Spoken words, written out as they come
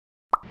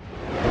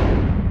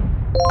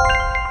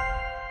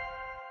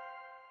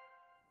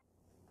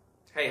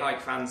Hey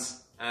Hike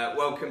fans,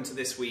 welcome to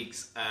this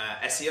week's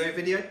SEO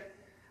video.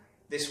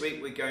 This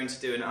week we're going to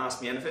do an Ask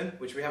Me Anything,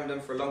 which we haven't done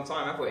for a long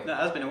time, have we? No, it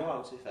has been a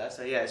while to be fair,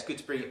 so yeah, it's good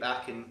to bring it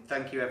back, and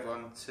thank you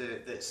everyone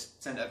that's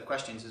sent over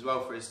questions as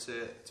well for us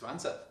to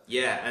answer.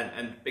 Yeah,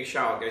 and big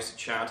shout out goes to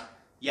Chad.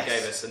 Yes. He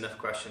gave us enough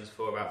questions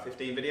for about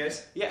 15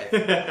 videos.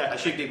 Yeah, I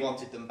should have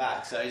wanted them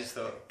back, so I just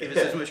thought, give us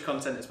as much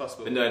content as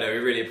possible. But no, we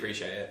really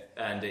appreciate it,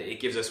 and it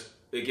gives us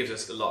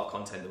a lot of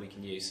content that we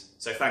can use.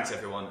 So thanks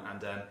everyone,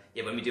 and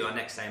yeah, when we do our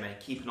next AMA,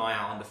 keep an eye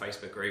out on the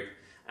Facebook group,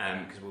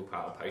 because we'll put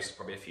out a post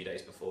probably a few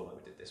days before like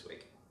we did this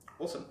week.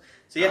 Awesome.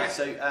 So yeah,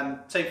 so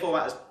same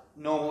format as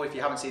normal. If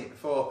you haven't seen it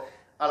before,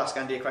 I'll ask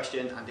Andy a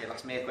question, Andy will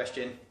ask me a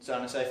question, so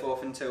on and so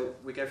forth until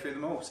we go through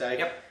them all. So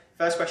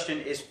First question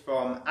is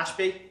from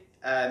Ashby.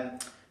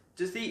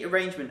 Does the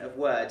arrangement of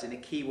words in a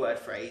keyword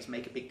phrase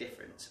make a big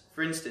difference?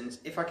 For instance,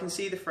 if I can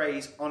see the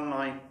phrase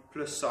online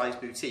plus size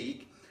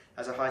boutique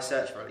has a high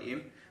search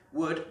volume,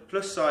 would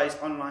plus size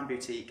online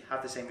boutique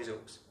have the same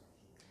results?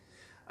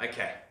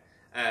 Okay,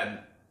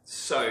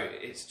 so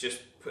it's just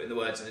putting the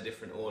words in a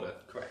different order.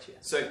 Correct, yeah.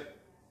 So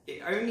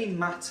it only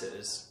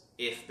matters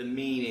if the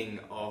meaning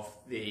of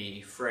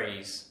the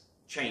phrase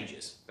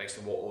changes based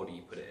on what order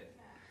you put it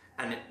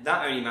in. And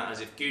that only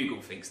matters if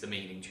Google thinks the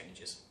meaning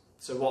changes.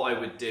 So what I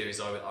would do is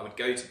I would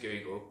go to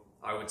Google,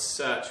 I would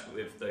search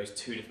with those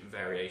two different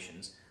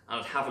variations, and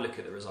I'd have a look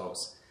at the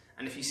results.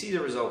 And if you see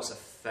the results are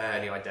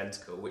fairly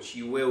identical, which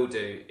you will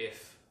do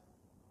if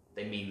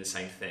they mean the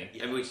same thing,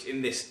 and which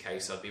in this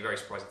case I'd be very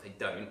surprised if they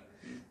don't,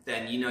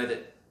 then you know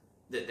that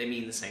they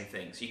mean the same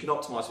thing. So you can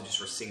optimise for just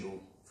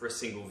for a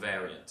single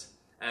variant.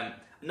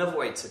 Another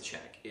way to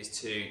check is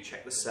to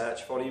check the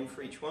search volume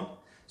for each one.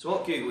 So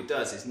what Google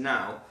does is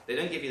now they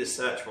don't give you the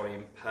search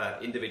volume per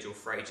individual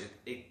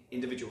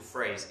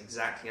phrase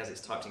exactly as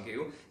it's typed in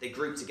Google. They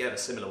group together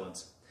similar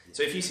ones.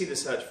 So if you see the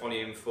search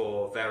volume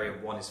for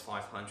variant 1 is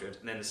 500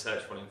 and then the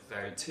search volume for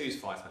variant 2 is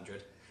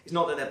 500, it's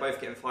not that they're both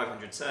getting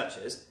 500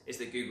 searches, it's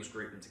that Google's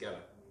grouped them together.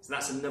 So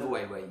that's another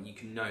way where you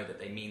can know that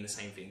they mean the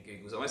same thing in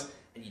Google's eyes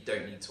and you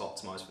don't need to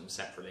optimise for them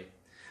separately.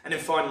 And then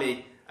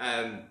finally,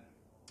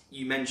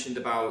 you mentioned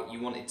about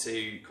you wanted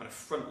to kind of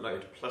front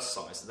load plus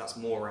size, so that's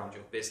more around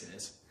your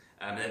business,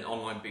 and then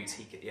online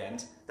boutique at the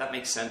end. That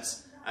makes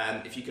sense.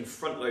 If you can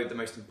front load the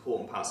most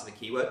important parts of the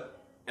keyword,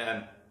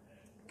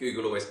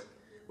 Google always,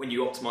 when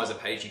you optimise a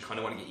page, you kind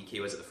of want to get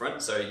your keywords at the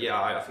front. So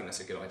yeah, I think that's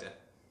a good idea.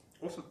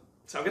 Awesome.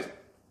 Sound good?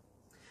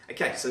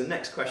 Okay, so the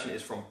next question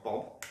is from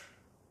Bob.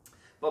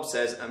 Bob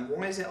says,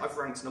 why is it I've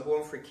ranked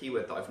 #1 for a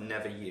keyword that I've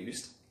never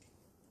used?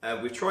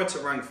 We've tried to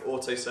rank for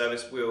auto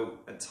service, wheel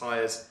and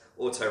tyres,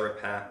 auto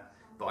repair,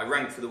 but I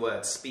rank for the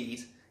word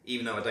speed,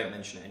 even though I don't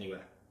mention it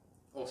anywhere.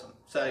 Awesome.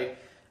 So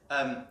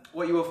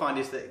what you will find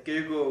is that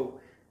Google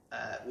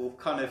will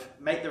kind of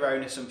make their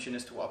own assumption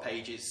as to what a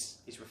page is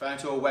referring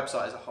to, or a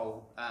website as a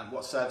whole,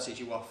 what services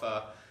you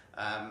offer,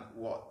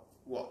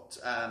 what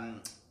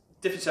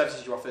different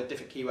services you offer,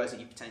 different keywords that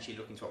you're potentially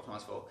looking to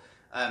optimise for.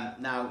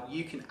 Now,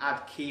 you can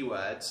add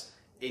keywords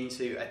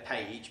into a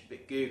page,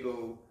 but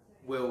Google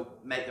will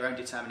make their own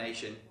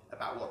determination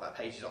about what that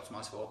page is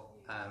optimised for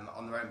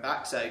on their own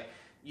back. So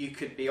you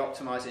could be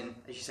optimising,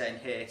 as you say in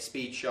here,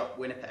 Speed Shop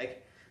Winnipeg.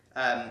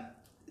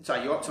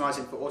 Sorry, you're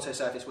optimising for auto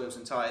service, wheels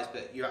and tyres,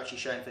 but you're actually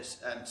showing for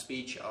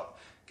Speed Shop.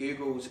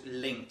 Google's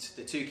linked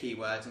the two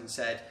keywords and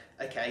said,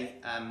 okay,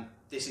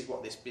 this is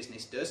what this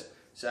business does.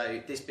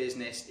 So this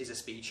business is a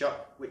speed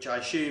shop, which I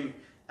assume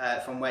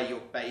from where you're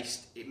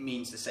based, it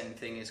means the same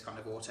thing as kind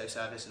of auto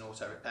service and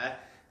auto repair,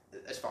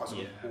 as far as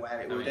I'm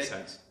aware it will do.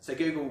 So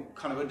Google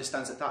kind of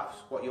understands that that's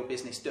what your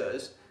business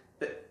does,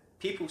 but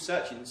people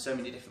search in so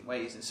many different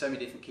ways and so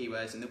many different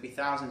keywords, and there'll be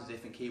thousands of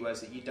different keywords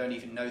that you don't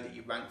even know that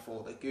you rank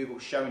for, that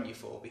Google's showing you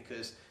for,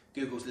 because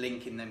Google's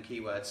linking them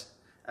keywords.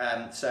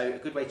 So a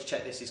good way to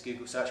check this is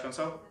Google Search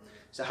Console.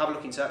 So have a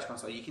look in Search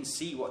Console. You can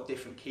see what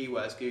different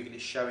keywords Google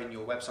is showing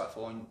your website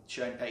for and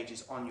showing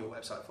pages on your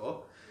website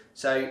for.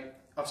 So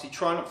obviously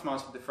try and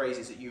optimise for the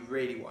phrases that you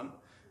really want.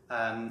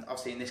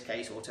 Obviously in this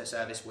case, auto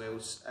service,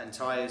 wheels and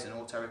tyres and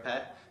auto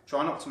repair.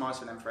 Try and optimise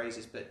for them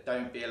phrases, but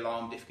don't be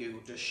alarmed if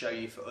Google does show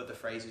you for other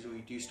phrases or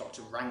you do start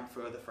to rank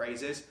for other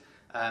phrases.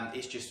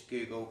 It's just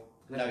Google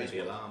knows. Be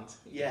alarmed.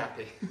 Yeah.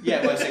 Happy.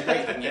 Yeah, well, it's a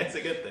great thing. Yeah, it's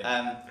a good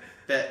thing.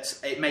 But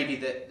it may be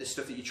that the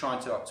stuff that you're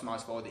trying to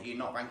optimise for that you're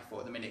not ranking for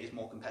at the minute is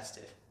more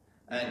competitive.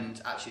 And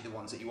actually the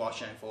ones that you are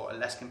showing for are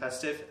less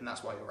competitive, and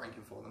that's why you're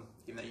ranking for them,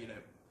 even though you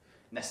don't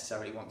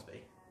necessarily want to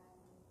be.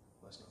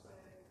 Well, that's not a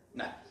bad thing.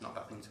 No, not a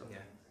bad thing at all.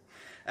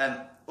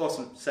 Yeah.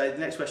 Awesome. So the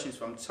next question is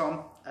from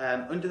Tom.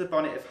 Under the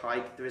bonnet of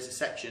Hike, there is a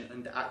section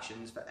under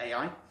Actions for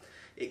AI.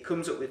 It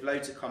comes up with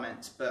loads of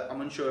comments, but I'm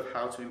unsure of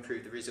how to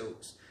improve the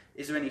results.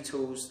 Is there any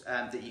tools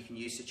that you can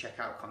use to check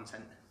out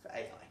content for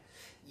AI?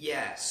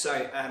 Yeah,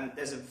 so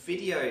there's a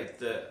video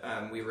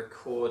that we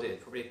recorded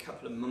probably a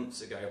couple of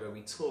months ago where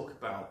we talk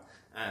about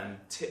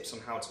tips on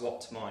how to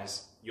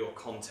optimise your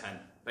content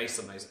based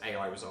on those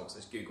AI results,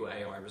 those Google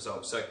AI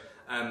results. So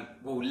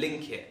we'll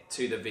link it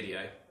to the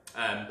video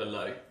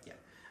below.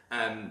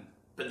 Yeah.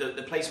 But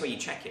the place where you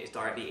check it is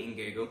directly in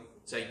Google.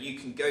 So you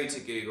can go to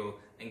Google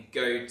and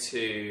go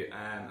to,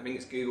 I think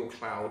it's Google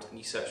Cloud, and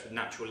you search for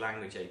natural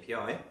language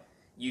API,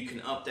 you can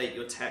update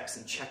your text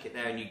and check it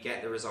there and you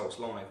get the results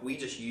live. We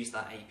just use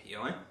that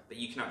API, but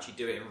you can actually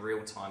do it in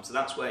real time. So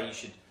that's where you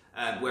should,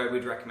 where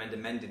we'd recommend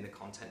amending the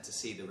content to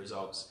see the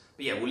results.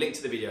 But yeah, we'll link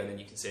to the video and then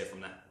you can see it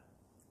from there.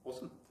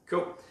 Awesome.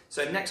 Cool.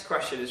 So next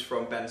question is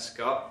from Ben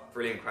Scott.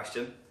 Brilliant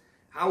question.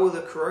 How will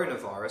the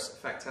coronavirus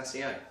affect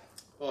SEO?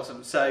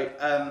 Awesome.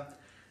 So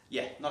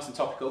yeah, nice and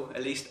topical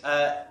at least.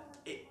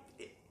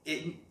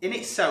 In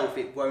itself,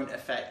 it won't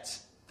affect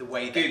the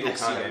way that Google SEO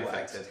can't get works.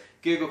 affected.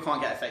 Google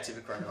can't get affected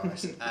with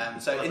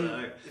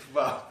coronavirus.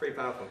 Well, pretty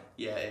powerful.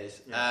 Yeah, it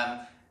is.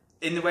 Yeah.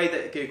 In the way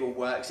that Google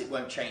works, it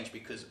won't change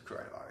because of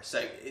coronavirus.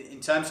 So in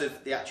terms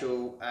of the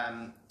actual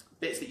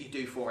bits that you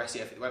do for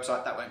SEO for the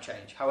website, that won't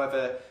change.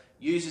 However,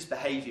 users'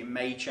 behaviour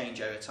may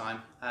change over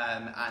time,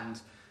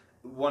 and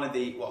a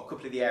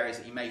couple of the areas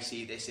that you may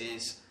see this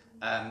is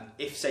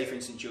if, say, for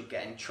instance, you're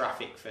getting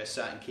traffic for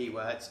certain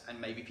keywords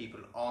and maybe people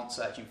aren't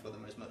searching for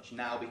them as much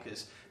now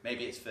because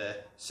maybe it's for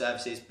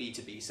services,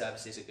 B2B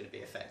services are going to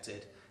be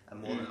affected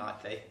more than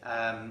likely.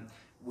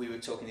 We were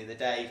talking the other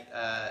day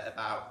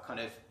about kind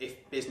of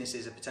if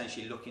businesses are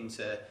potentially looking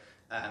to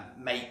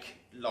make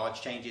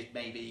large changes,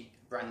 maybe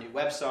a brand new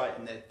website,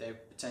 and they're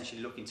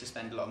potentially looking to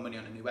spend a lot of money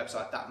on a new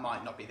website, that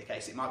might not be the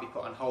case. It might be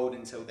put on hold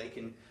until they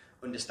can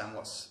understand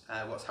what's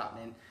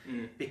happening.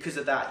 Because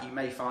of that, you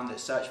may find that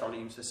search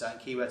volumes for certain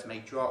keywords may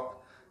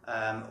drop,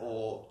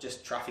 or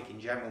just traffic in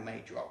general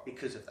may drop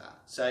because of that.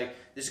 So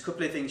there's a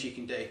couple of things you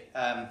can do.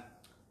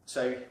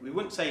 So we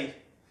wouldn't say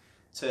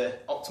to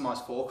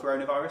optimize for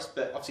coronavirus,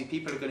 but obviously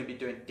people are going to be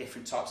doing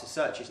different types of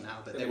searches now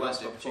that they weren't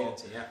doing before.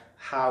 Yeah.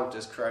 How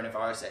does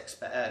coronavirus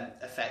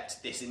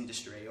affect this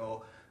industry?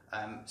 Or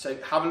so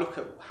have a look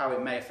at how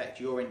it may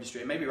affect your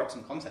industry and maybe write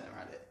some content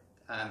around it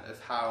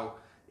of how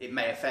it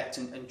may affect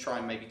and try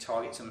and maybe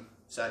target some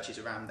searches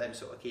around them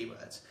sort of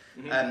keywords.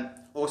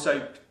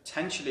 Also,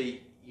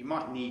 potentially, you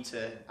might need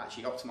to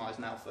actually optimize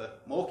now for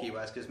more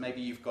keywords because maybe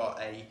you've got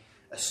a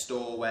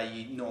store where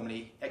you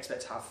normally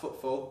expect to have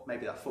footfall.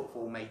 Maybe that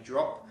footfall may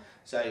drop.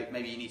 So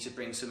maybe you need to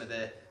bring some of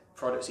the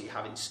products that you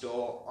have in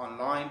store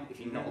online if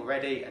you're not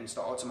already and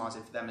start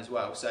optimizing for them as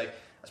well. So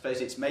I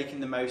suppose it's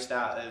making the most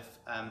out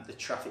of the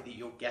traffic that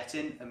you're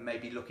getting and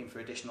maybe looking for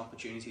additional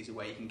opportunities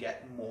where you can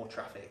get more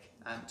traffic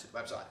to the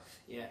website.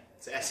 Yeah,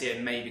 so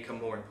SEO may become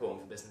more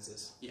important for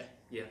businesses. Yeah.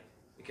 Yeah,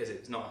 because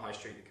it's not a high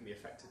street that can be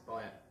affected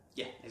by it.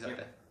 Yeah,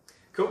 exactly. Yeah.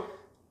 Cool.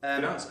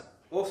 Good answer.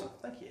 Awesome,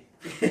 thank you.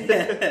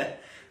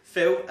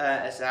 Phil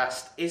has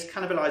asked, is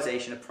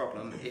cannibalisation a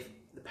problem if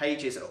the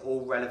pages are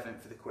all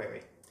relevant for the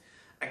query?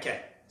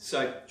 Okay,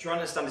 so trying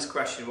to understand this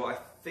question, what I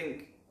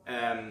think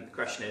the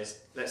question is,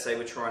 let's say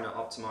we're trying to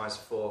optimise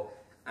for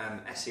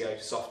SEO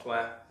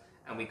software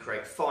and we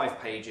create 5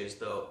 pages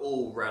that are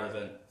all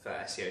relevant for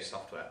SEO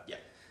software.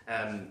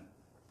 Yeah.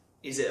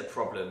 Is it a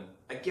problem?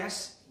 I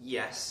guess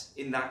yes,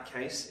 in that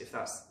case, if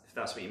that's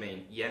what you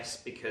mean, yes,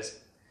 because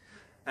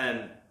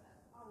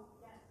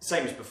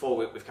same as before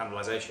with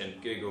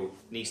cannibalisation, Google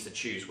needs to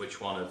choose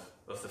which one of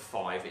the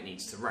 5 it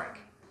needs to rank.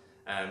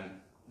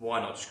 Why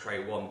not just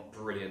create one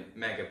brilliant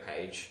mega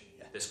page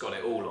that's got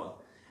it all on?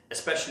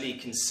 Especially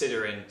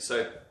considering,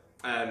 so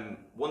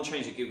one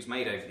change that Google's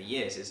made over the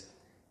years is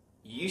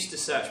you used to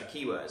search for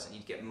keywords and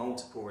you'd get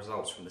multiple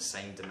results from the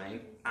same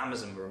domain.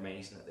 Amazon were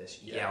amazing at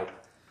this. Yelp.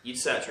 You'd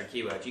search for a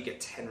keyword, you'd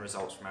get 10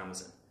 results from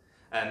Amazon.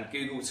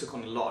 Google took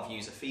on a lot of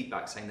user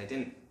feedback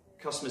saying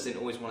customers didn't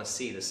always want to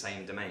see the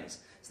same domains.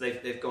 So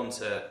they've gone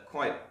to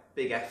quite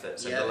big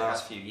efforts over the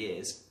last few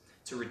years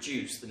to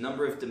reduce the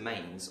number of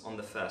domains on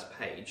the first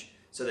page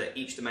so that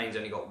each domain's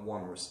only got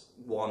one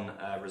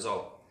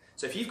result.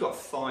 So if you've got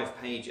 5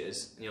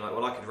 pages and you're like,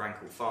 well, I could rank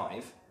all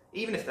 5,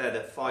 even if they're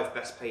the 5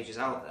 best pages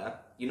out there,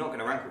 you're not going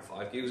to rank all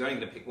 5. Google's only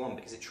going to pick one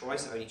because it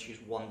tries to only choose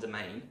one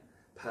domain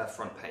per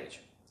front page.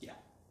 Yeah.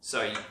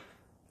 So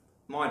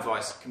my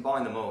advice,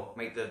 combine them all,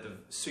 make the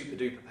super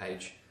duper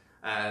page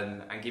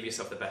and give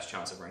yourself the best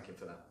chance of ranking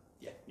for that.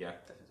 Yeah. Yeah.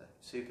 Definitely.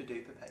 Super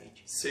duper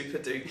page. Super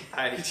duper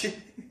page.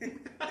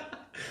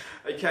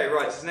 Okay,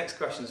 right, so the next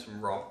question is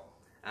from Rob.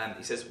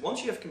 He says,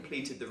 once you have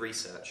completed the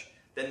research,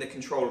 then the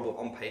controllable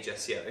on-page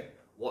SEO,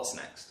 what's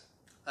next?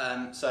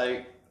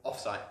 So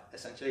off-site,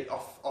 essentially,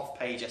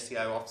 off-page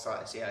SEO,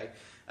 off-site SEO.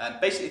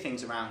 Basically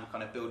things around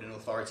kind of building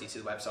authority to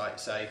the website.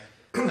 So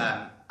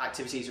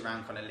activities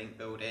around kind of link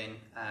building.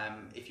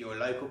 If you're a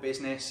local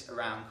business,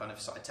 around kind of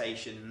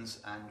citations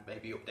and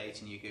maybe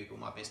updating your Google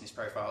My Business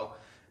profile,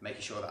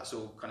 making sure that's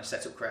all kind of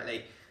set up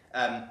correctly.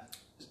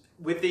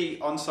 With the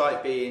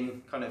on-site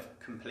being kind of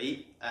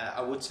complete,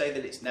 I would say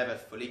that it's never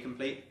fully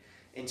complete.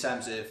 In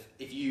terms of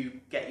if you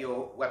get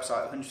your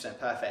website 100%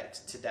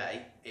 perfect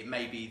today, it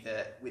may be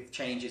that with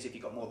changes, if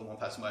you've got more than one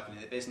person working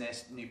in the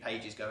business, new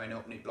pages going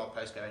up, new blog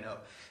posts going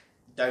up,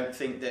 don't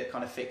think that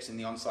kind of fixing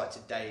the on-site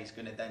today is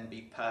going to then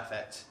be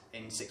perfect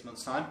in 6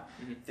 months' time.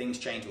 Things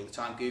change all the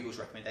time. Google's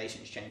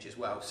recommendations change as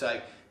well.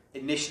 So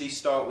initially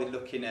start with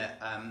looking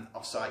at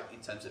off-site in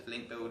terms of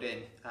link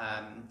building.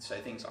 So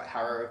things like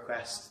HARO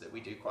requests that we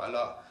do quite a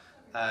lot,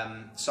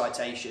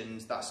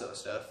 citations, that sort of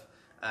stuff.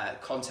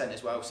 content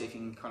as well, so if you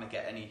can kind of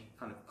get any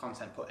kind of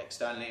content put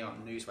externally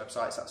on news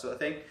websites, that sort of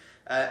thing.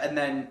 And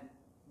then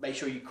make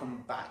sure you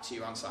come back to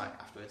your on-site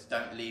afterwards.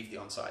 Don't leave the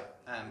on-site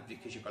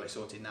because you've got it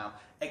sorted now.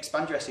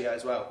 Expand your SEO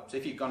as well. So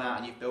if you've gone out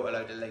and you've built a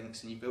load of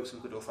links and you've built some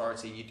good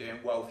authority and you're doing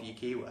well for your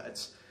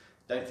keywords,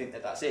 don't think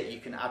that that's it. You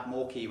can add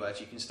more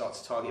keywords. You can start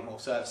to target more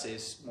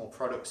services, more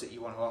products that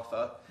you want to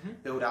offer,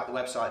 build out the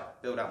website,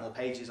 build out more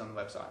pages on the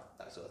website,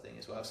 that sort of thing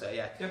as well. So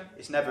yeah,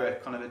 it's never a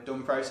kind of a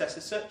done process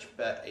as such,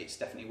 but it's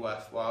definitely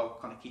worthwhile.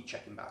 Kind of keep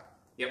checking back.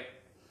 Yep.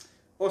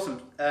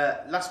 Awesome.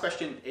 Last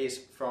question is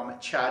from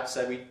Chad.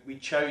 So we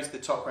chose the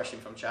top question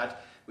from Chad.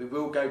 We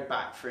will go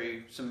back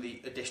through some of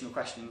the additional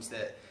questions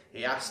that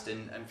he asked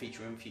and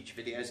feature in future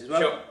videos as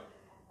well.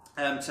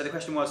 Sure. So the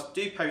question was,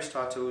 do post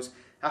titles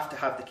have to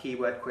have the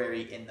keyword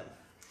query in them?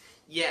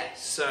 Yeah,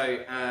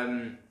 so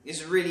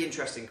this is a really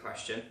interesting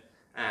question.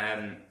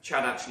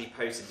 Chad actually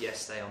posted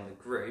yesterday on the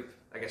group.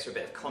 I guess for a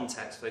bit of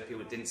context for those people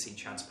that didn't see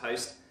Chad's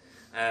post.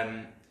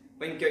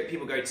 When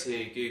people go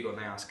to Google and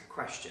they ask a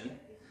question,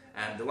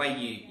 the way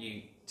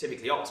you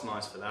typically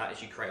optimise for that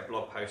is you create a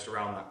blog post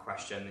around that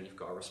question and you've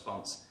got a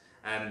response.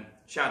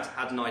 Chad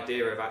had an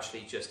idea of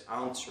actually just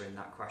answering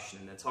that question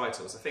in the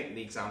titles. I think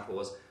the example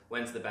was,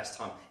 when's the best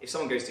time? If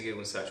someone goes to Google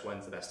and search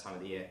when's the best time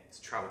of the year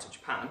to travel to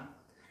Japan,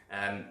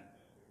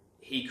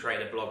 he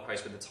created a blog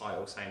post with the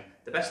title saying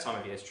the best time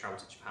of year to travel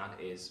to Japan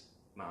is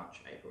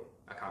March, April.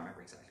 I can't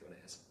remember exactly what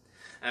it is.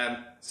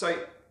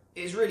 So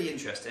it's really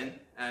interesting.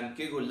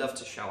 Google love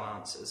to show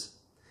answers.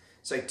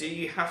 So do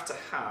you have to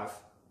have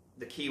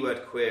the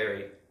keyword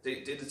query?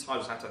 Do the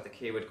titles have to have the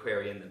keyword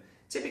query in them?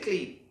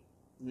 Typically,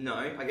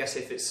 no. I guess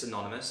if it's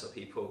synonymous or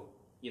people,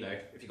 you know,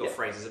 if you've got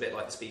phrases a bit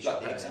like the speech Like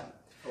up there. example.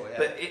 Oh, yeah.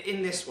 But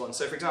in this one,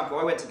 so for example,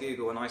 I went to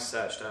Google and I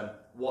searched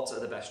what are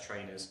the best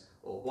trainers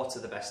or what are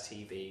the best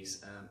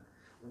TVs,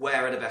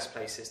 where are the best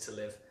places to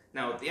live.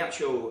 Now the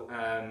actual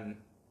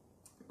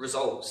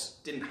results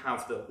didn't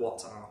have the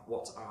what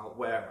are,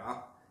 where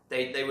are.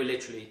 They were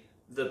literally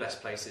the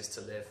best places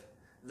to live,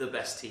 the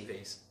best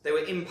TVs. They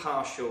were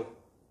impartial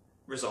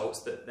results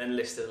that then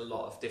listed a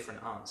lot of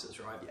different answers,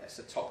 right? Yeah, it's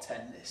a top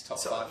 10 list, top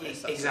 5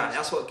 list. Exactly,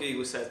 that's what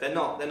Google says. They're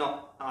not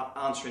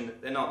answering,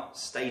 they're not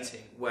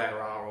stating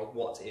where are or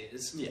what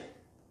is. Yeah.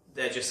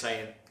 They're just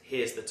saying,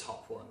 here's the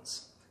top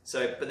ones.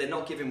 So, but they're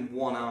not giving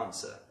one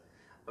answer,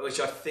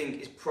 which I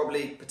think is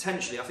probably,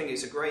 potentially, I think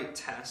it's a great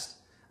test,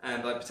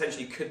 but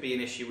potentially could be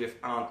an issue with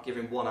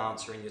giving one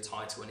answer in your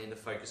title and in the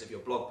focus of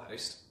your blog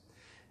post.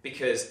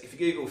 Because if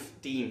Google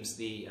deems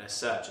the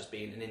search as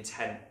being an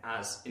intent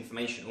as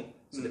informational,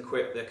 so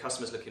the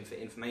customer's looking for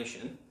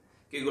information,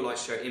 Google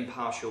likes to show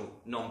impartial,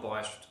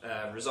 non-biased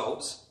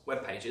results,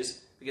 web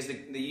pages, because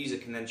the user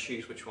can then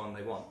choose which one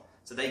they want.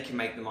 So they can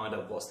make their mind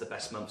up what's the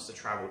best months to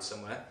travel to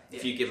somewhere,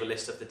 if you give a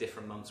list of the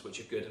different months which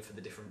are good and for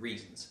the different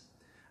reasons.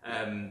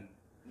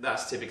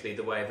 That's typically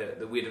the way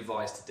that we'd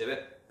advise to do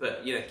it.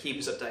 But you know, keep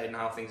us updated on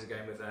how things are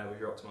going with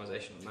your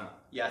optimization on that.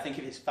 Yeah, I think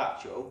if it's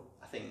factual,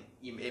 I think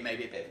it may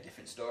be a bit of a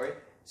different story.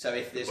 So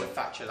if there's a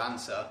factual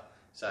answer,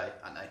 so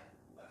I don't know,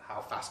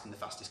 how fast can the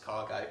fastest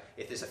car go?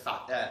 If there's a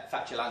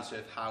factual answer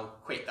of how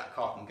quick that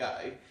car can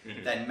go,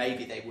 then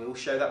maybe they will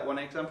show that one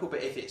example.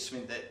 But if it's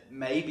something that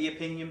may be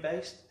opinion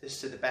based as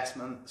to the best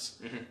months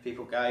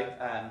people go,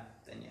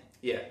 then yeah.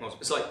 Yeah, well,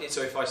 it's like,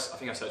 so if I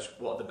think I searched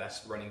what are the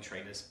best running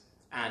trainers,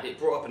 and it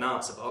brought up an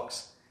answer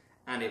box,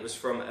 and it was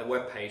from a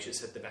web page that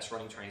said the best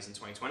running trainers in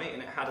 2020,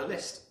 and it had a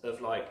list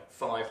of like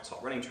 5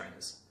 top running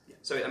trainers. Yeah.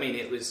 So I mean,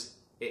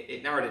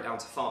 it narrowed it down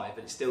to 5,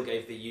 but it still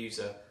gave the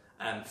user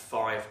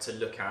 5 to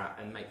look at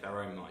and make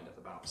their own mind up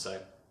about. So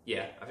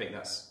yeah, I think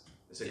that's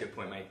a good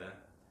point made there.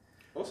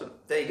 Awesome.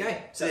 There you go.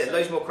 So yeah,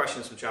 loads more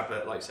questions from Chad,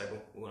 but like I said,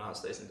 we'll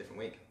answer those in a different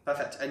week.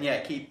 Perfect. And yeah,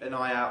 keep an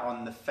eye out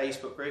on the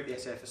Facebook group, the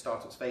SEO for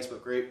Startups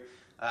Facebook group,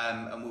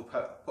 and we'll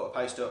put a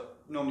post up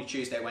normally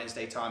Tuesday,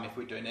 Wednesday time if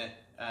we're doing an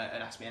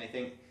Ask Me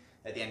Anything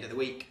at the end of the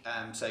week.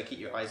 So keep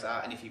your eyes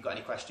out, and if you've got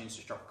any questions,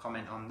 just drop a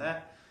comment on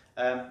there.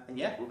 And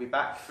yeah, we'll be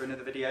back for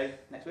another video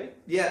next week.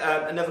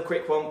 Yeah, another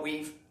quick one.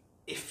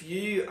 If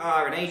you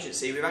are an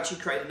agency, we've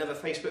actually created another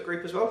Facebook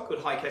group as well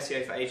called Hike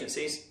SEO for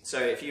Agencies. So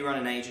if you run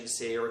an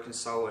agency or a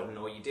consultant,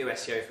 or you do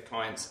SEO for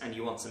clients and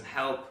you want some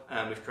help,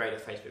 we've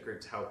created a Facebook group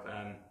to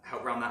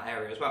help run that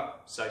area as well.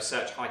 So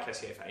search Hike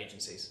SEO for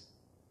Agencies.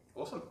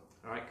 Awesome.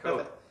 All right, cool.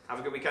 Perfect. Have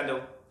a good weekend,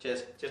 all.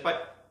 Cheers. Cheers,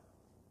 bye.